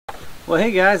Well,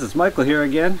 hey guys, it's Michael here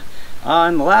again.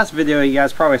 In the last video you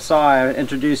guys probably saw I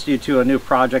introduced you to a new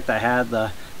project I had,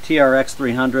 the TRX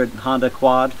 300 Honda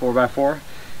Quad 4x4.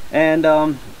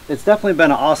 And it's definitely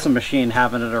been an awesome machine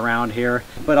having it around here.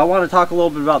 But I want to talk a little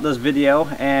bit about this video,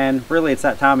 and really it's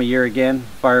that time of year again,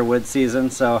 firewood season.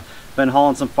 So been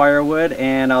hauling some firewood,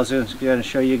 and I was just going to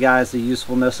show you guys the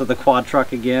usefulness of the quad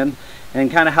truck again and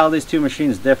kind of how these two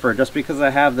machines differ. Just because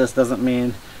I have this doesn't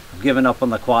mean I've given up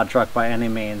on the quad truck by any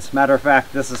means. Matter of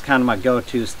fact, this is kind of my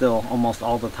go-to still almost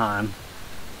all the time.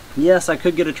 Yes, I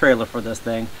could get a trailer for this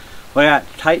thing, but I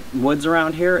got tight woods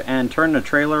around here, and turning a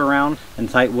trailer around in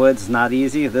tight woods is not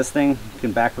easy. This thing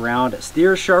can back around. It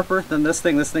steers sharper than this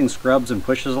thing. This thing scrubs and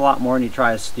pushes a lot more when you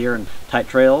try to steer in tight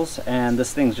trails, and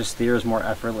this thing just steers more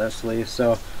effortlessly.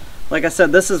 So like I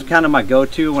said, this is kind of my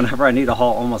go-to whenever I need to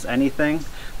haul almost anything.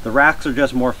 The racks are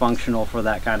just more functional for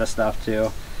that kind of stuff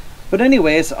too. But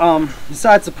anyways,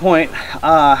 besides the point,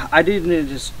 I did need to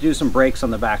just do some brakes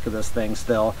on the back of this thing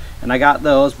still, and I got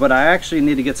those, but I actually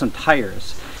need to get some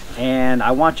tires. And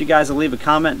I want you guys to leave a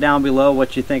comment down below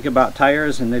what you think about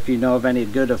tires, and if you know of any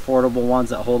good affordable ones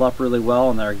that hold up really well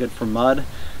and that are good for mud.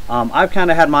 I've kind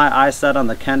of had my eyes set on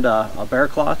the Kenda Bear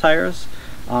Claw tires.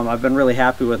 I've been really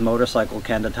happy with motorcycle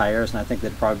Kenda tires, and I think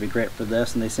they'd probably be great for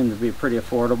this, and they seem to be pretty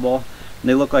affordable, and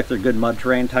they look like they're good mud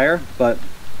terrain tire. But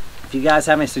if you guys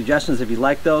have any suggestions, if you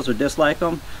like those or dislike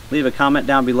them, leave a comment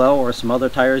down below, or some other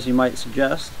tires you might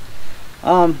suggest.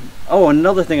 Oh,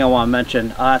 another thing I want to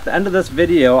mention, at the end of this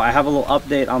video I have a little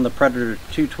update on the Predator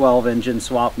 212 engine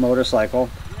swap motorcycle.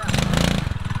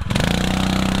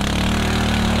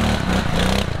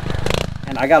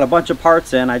 And I got a bunch of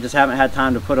parts in, I just haven't had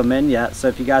time to put them in yet, so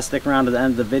if you guys stick around to the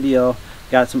end of the video,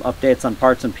 got some updates on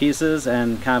parts and pieces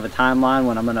and kind of a timeline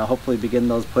when I'm going to hopefully begin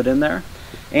those put in there.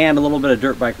 And a little bit of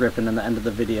dirt bike ripping in the end of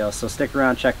the video, so stick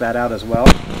around, check that out as well.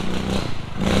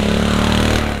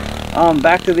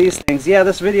 Back to these things. Yeah,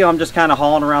 this video I'm just kind of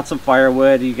hauling around some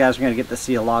firewood. You guys are going to get to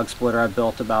see a log splitter I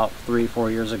built about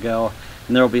 3-4 years ago,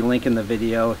 and there will be a link in the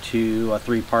video to a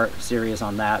 3-part series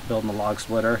on that, building the log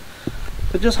splitter.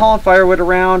 But just hauling firewood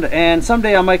around, and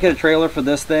someday I might get a trailer for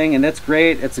this thing, and it's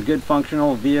great. It's a good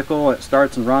functional vehicle. It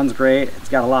starts and runs great. It's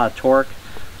got a lot of torque.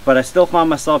 But I still find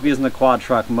myself using the quad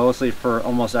truck mostly for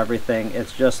almost everything.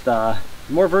 It's just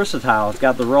more versatile. It's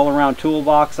got the roll around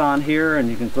toolbox on here, and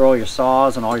you can throw your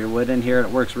saws and all your wood in here, and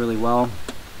it works really well.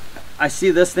 I see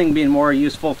this thing being more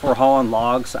useful for hauling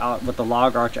logs out with the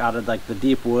log arch out of like the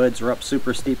deep woods or up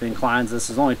super steep inclines. This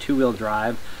is only 2-wheel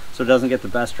drive, so it doesn't get the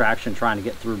best traction trying to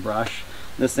get through brush.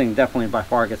 This thing definitely by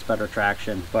far gets better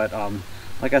traction. But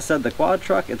like I said, the quad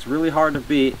truck, it's really hard to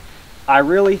beat. I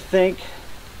really think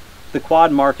the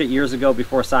quad market years ago,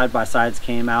 before side-by-sides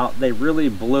came out, they really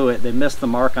blew it. They missed the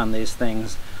mark on these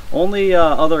things. Only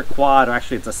other quad,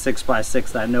 actually it's a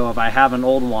 6x6 that I know of. I have an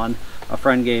old one a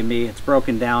friend gave me. It's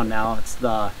broken down now. It's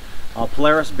the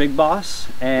Polaris Big Boss,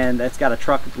 and it's got a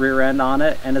truck rear end on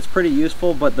it, and it's pretty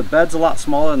useful, but the bed's a lot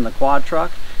smaller than the quad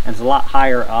truck, and it's a lot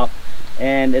higher up.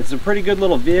 And it's a pretty good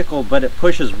little vehicle, but it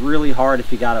pushes really hard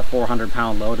if you got a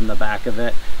 400-pound load in the back of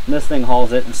it. And this thing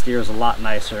hauls it and steers a lot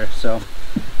nicer. So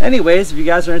anyways, if you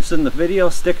guys are interested in the video,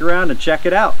 stick around and check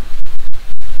it out.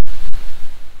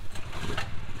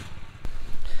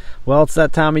 Well, it's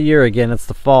that time of year again. It's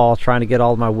the fall, trying to get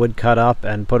all my wood cut up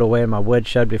and put away in my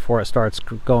woodshed before it starts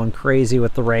going crazy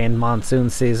with the rain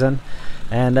monsoon season.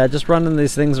 And just running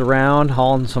these things around,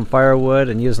 hauling some firewood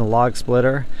and using a log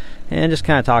splitter, and just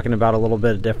kind of talking about a little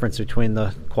bit of difference between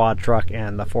the quad truck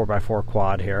and the 4x4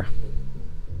 quad here.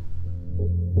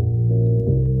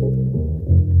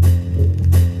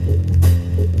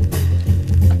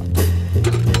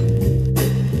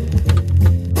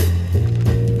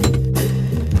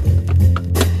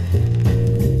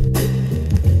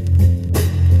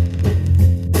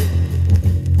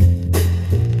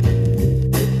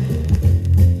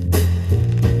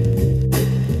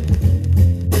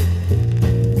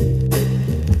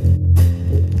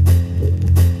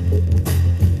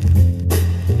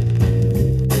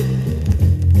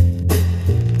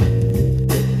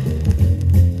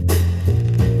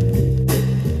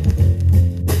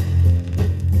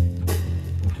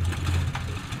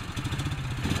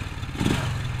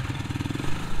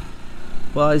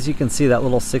 Well, as you can see, that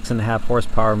little 6.5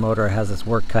 horsepower motor has its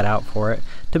work cut out for it.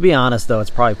 To be honest though, it's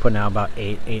probably putting out about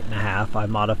 8.5. I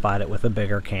modified it with a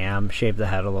bigger cam, shaved the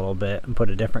head a little bit, and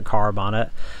put a different carb on it.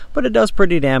 But it does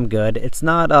pretty damn good. It's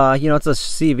not, you know, it's a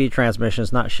CV transmission.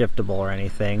 It's not shiftable or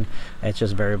anything. It's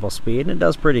just variable speed, and it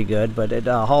does pretty good. But it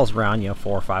hauls around, you know,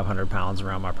 400 or 500 pounds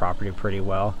around my property pretty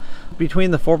well.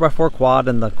 Between the 4x4 quad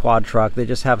and the quad truck, they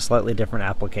just have slightly different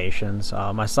applications.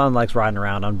 My son likes riding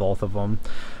around on both of them.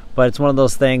 But it's one of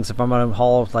those things, if I'm going to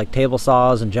haul like table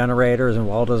saws and generators and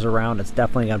welders around, it's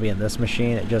definitely going to be in this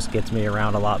machine. It just gets me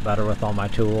around a lot better with all my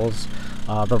tools.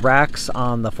 The racks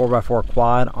on the 4x4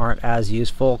 quad aren't as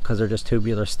useful because they're just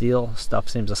tubular steel. Stuff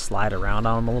seems to slide around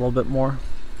on them a little bit more.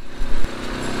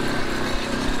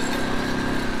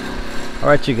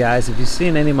 Alright you guys, if you've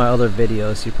seen any of my other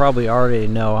videos, you probably already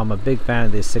know I'm a big fan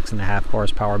of these 6.5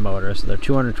 horsepower motors. They're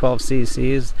 212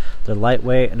 cc's, they're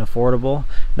lightweight and affordable,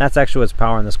 and that's actually what's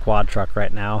powering this quad truck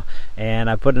right now. And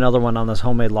I put another one on this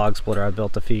homemade log splitter I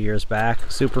built a few years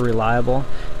back. Super reliable.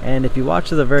 And if you watch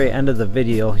to the very end of the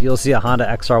video, you'll see a Honda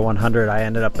XR100 I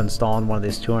ended up installing one of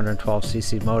these 212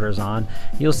 cc motors on.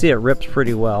 You'll see it rips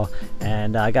pretty well,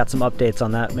 and I got some updates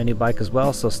on that mini bike as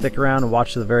well, so stick around and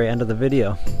watch to the very end of the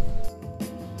video.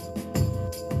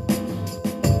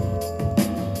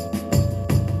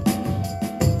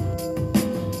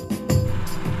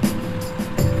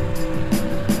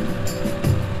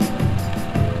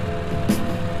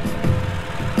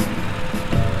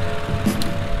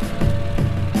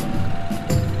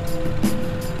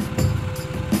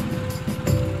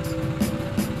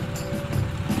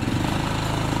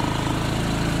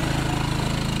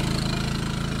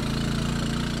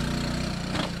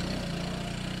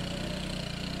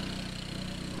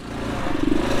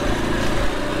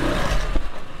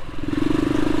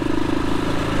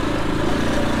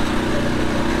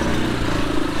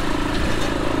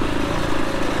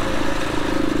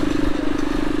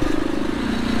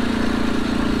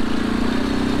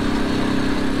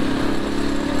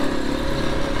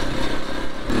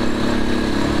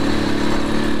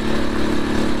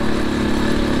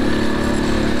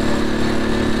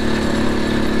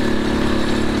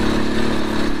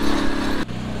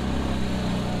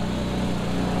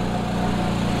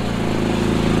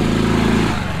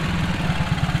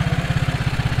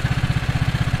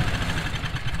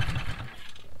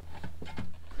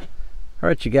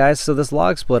 Alright you guys, so this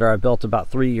log splitter I built about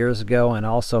 3 years ago and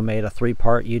also made a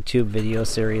 3-part YouTube video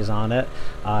series on it.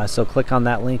 So click on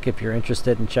that link if you're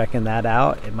interested in checking that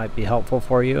out. It might be helpful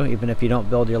for you, even if you don't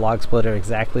build your log splitter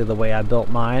exactly the way I built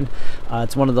mine.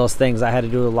 It's one of those things I had to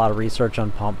do a lot of research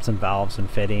on pumps and valves and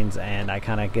fittings, and I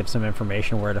kind of give some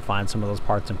information where to find some of those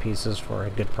parts and pieces for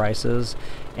good prices.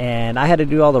 And I had to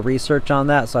do all the research on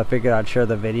that, so I figured I'd share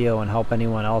the video and help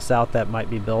anyone else out that might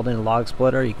be building a log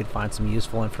splitter. You could find some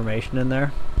useful information in there.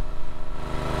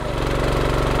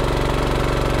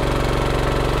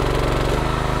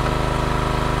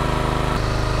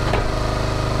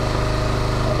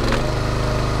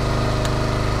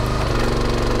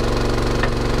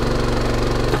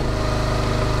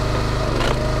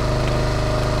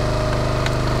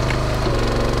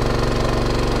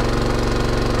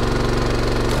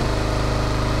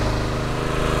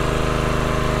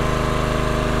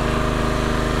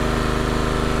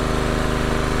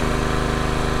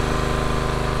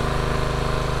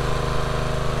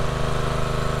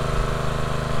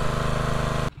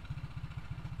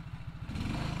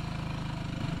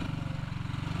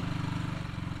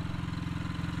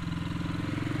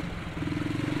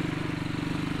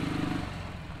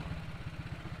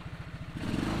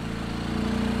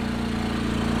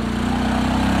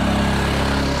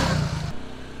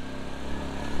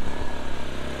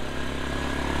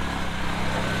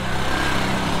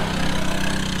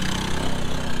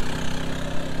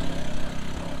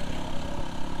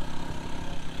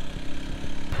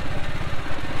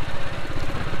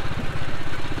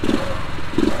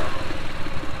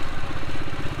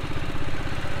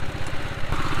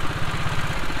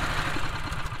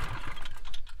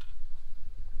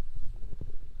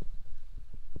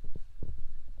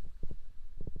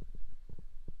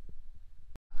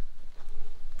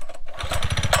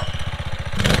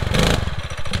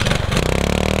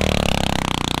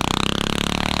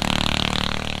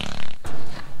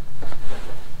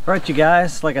 Alright you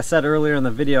guys, like I said earlier in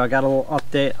the video, I got a little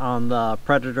update on the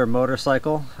Predator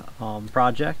motorcycle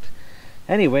project.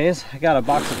 Anyways, I got a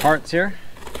box of parts here,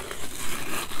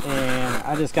 and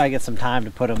I just gotta get some time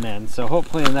to put them in. So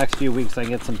hopefully in the next few weeks I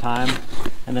can get some time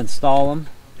and install them.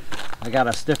 I got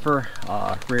a stiffer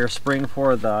rear spring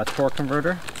for the torque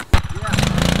converter.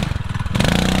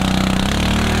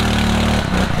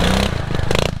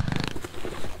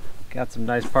 Got some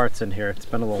nice parts in here. It's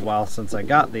been a little while since I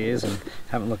got these and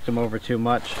haven't looked them over too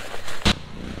much.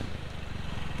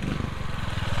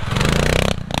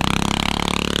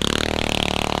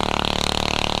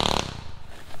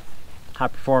 High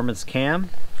performance cam.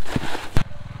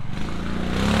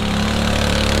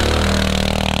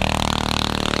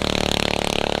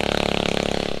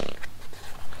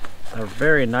 A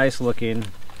very nice looking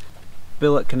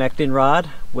billet connecting rod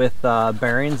with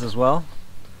bearings as well.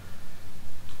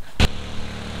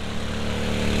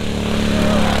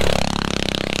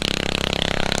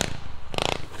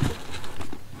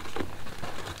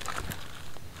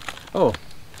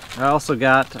 I also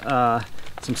got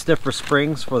some stiffer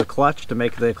springs for the clutch to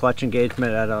make the clutch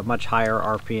engagement at a much higher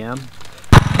RPM.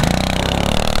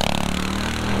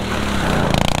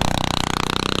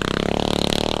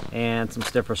 And some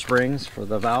stiffer springs for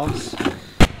the valves.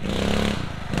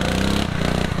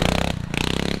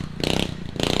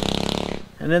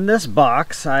 And in this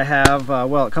box I have,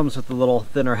 well, it comes with a little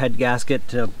thinner head gasket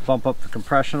to bump up the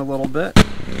compression a little bit.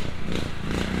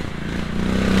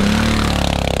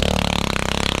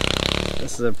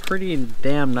 This is a pretty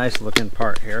damn nice looking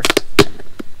part here,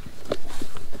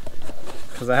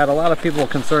 because I had a lot of people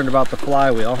concerned about the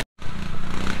flywheel.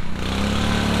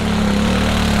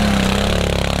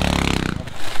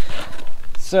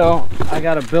 So I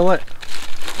got a billet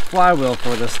flywheel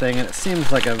for this thing, and it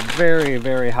seems like a very,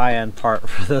 very high-end part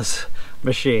for this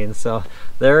machine. So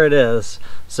there it is.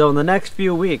 So in the next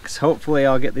few weeks, hopefully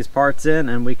I'll get these parts in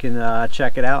and we can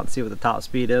check it out and see what the top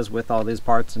speed is with all these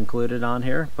parts included on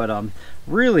here. But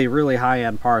really, really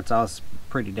high-end parts. I was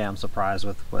pretty damn surprised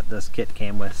with what this kit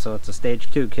came with. So it's a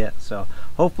stage 2 kit. So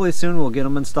hopefully soon we'll get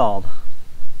them installed.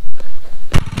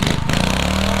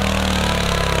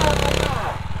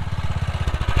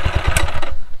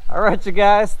 Alright you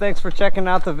guys, thanks for checking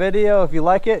out the video. If you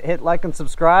like it, hit like and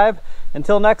subscribe.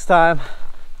 Until next time,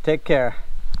 take care.